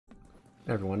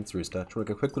Hey everyone, it's Roosta. Just want to make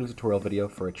a quick little tutorial video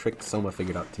for a trick Soma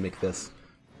figured out to make this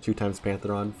 2x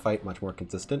Pantheron fight much more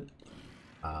consistent.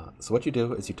 So what you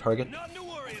do is you target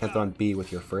Pantheron B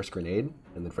with your first grenade,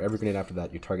 and then for every grenade after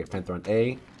that you target Pantheron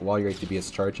A while your ATB is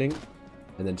charging,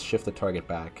 and then shift the target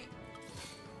back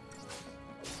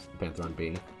to Pantheron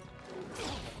B.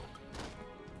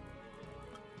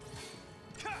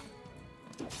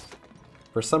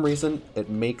 For some reason, it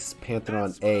makes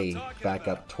Pantheron A back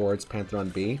up towards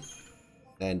Pantheron B.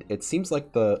 And it seems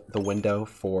like the window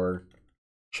for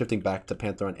shifting back to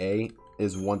Pantheron A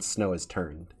is once snow is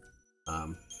turned.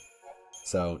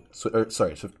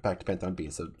 Shift back to Pantheron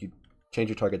B. So you change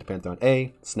your target to Pantheron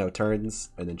A, snow turns,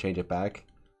 and then change it back.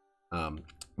 I'm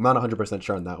not 100%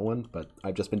 sure on that one, but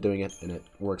I've just been doing it, and it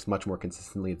works much more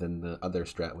consistently than the other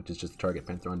strat, which is just target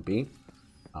Pantheron B.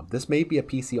 This may be a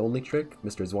PC-only trick.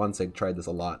 Mr. Zwansig tried this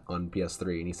a lot on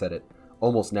PS3, and he said it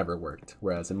almost never worked,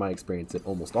 whereas in my experience, it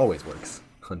almost always works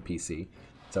on PC.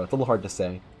 So it's a little hard to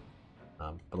say,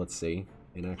 but let's see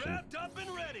in action.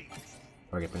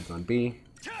 Target Pantheron B.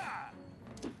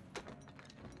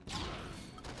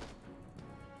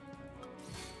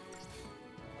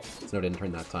 Snow didn't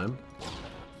turn that time.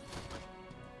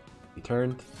 He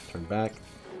turned back.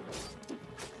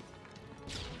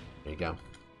 There you go.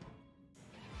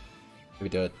 Maybe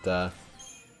do it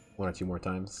one or two more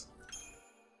times.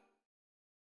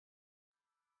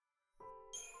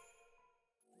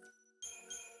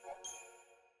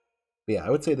 But yeah,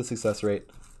 I would say the success rate,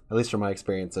 at least from my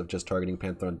experience of just targeting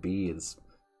Pantheron B, is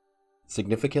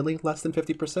significantly less than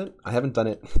 50%. I haven't done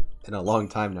it in a long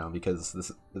time now because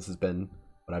this has been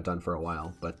what I've done for a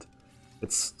while, but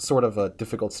it's sort of a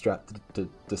difficult strat to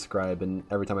describe, and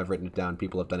every time I've written it down,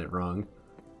 people have done it wrong.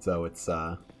 So it's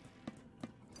I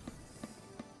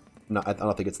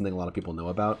don't think it's something a lot of people know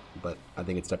about, but I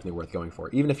think it's definitely worth going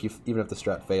for. Even if the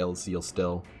strat fails, you'll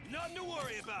still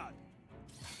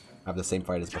have the same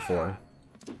fight as before.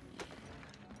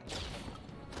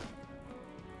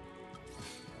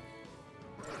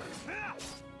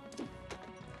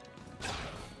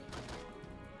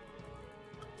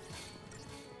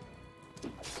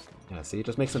 Yeah, see, it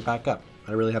just makes him back up.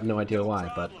 I really have no idea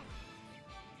why, but...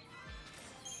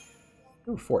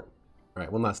 Ooh, fort.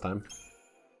 Alright, one last time.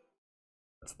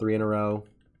 That's 3 in a row.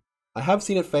 I have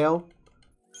seen it fail,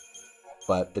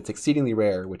 but it's exceedingly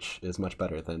rare, which is much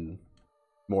better than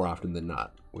more often than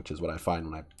not, which is what I find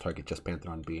when I target just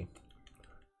Pantheron B.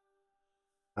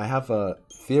 I have a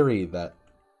theory that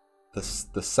the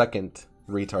second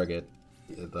retarget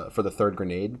for the third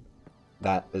grenade,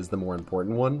 that is the more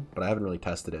important one, but I haven't really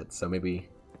tested it, so maybe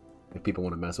if people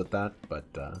want to mess with that, but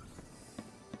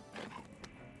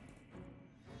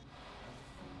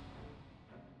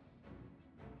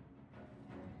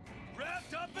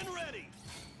wrapped up and ready.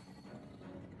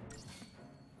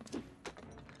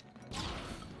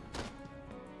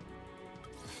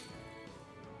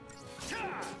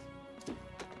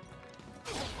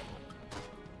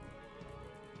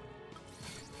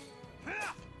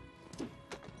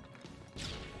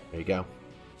 there you go.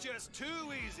 Just too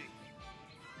easy.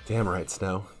 Damn right,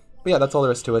 Snow. But yeah, that's all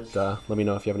there is to it. Let me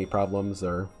know if you have any problems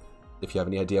or if you have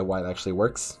any idea why it actually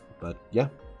works. But yeah,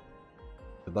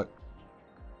 good luck.